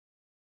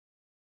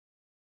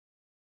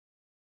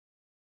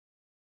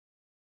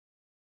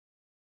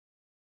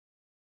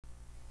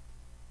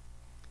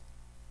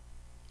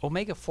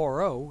Omega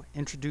 4.0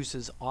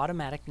 introduces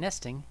automatic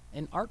nesting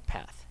in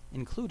ArtPath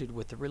included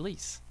with the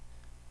release.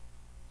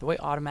 The way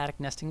automatic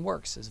nesting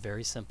works is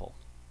very simple.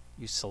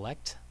 You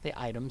select the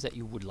items that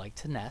you would like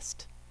to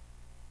nest.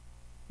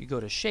 You go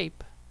to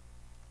Shape,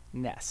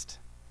 Nest.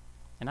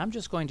 And I'm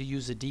just going to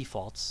use the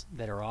defaults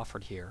that are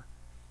offered here.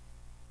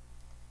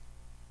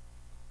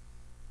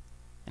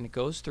 And it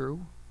goes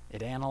through,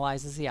 it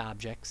analyzes the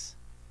objects,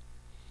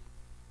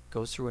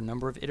 goes through a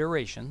number of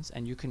iterations,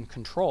 and you can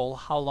control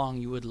how long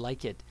you would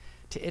like it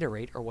to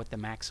iterate or what the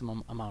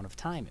maximum amount of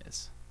time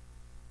is.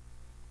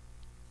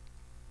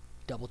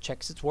 Double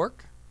checks its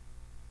work.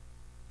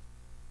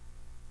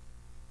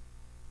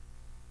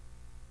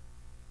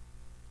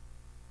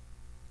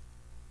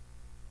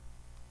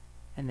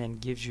 And then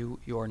gives you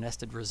your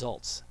nested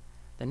results.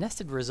 The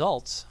nested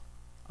results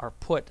are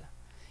put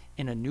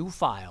in a new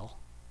file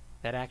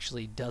that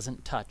actually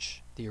doesn't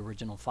touch the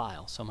original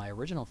file. So my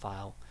original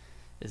file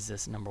is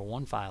this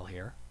 #1 file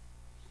here.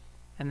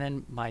 And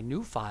then my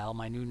new file,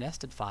 my new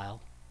nested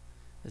file,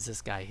 is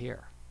this guy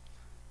here.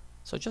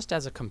 So just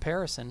as a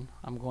comparison,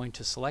 I'm going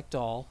to select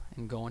all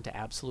and go into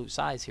absolute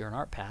size here in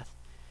ArtPath.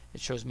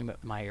 It shows me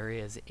my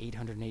area is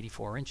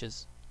 884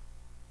 inches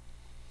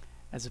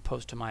as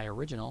opposed to my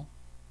original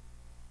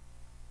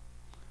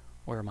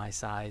where my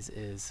size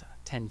is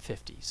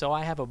 1050. So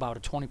I have about a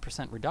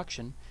 20%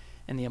 reduction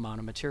in the amount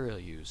of material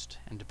used,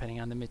 and depending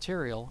on the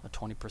material, a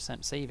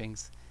 20%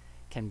 savings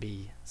can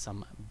be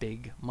some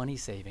big money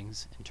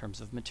savings in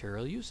terms of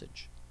material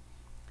usage.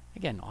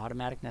 Again,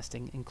 automatic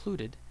nesting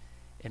included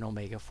in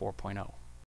Omega 4.0.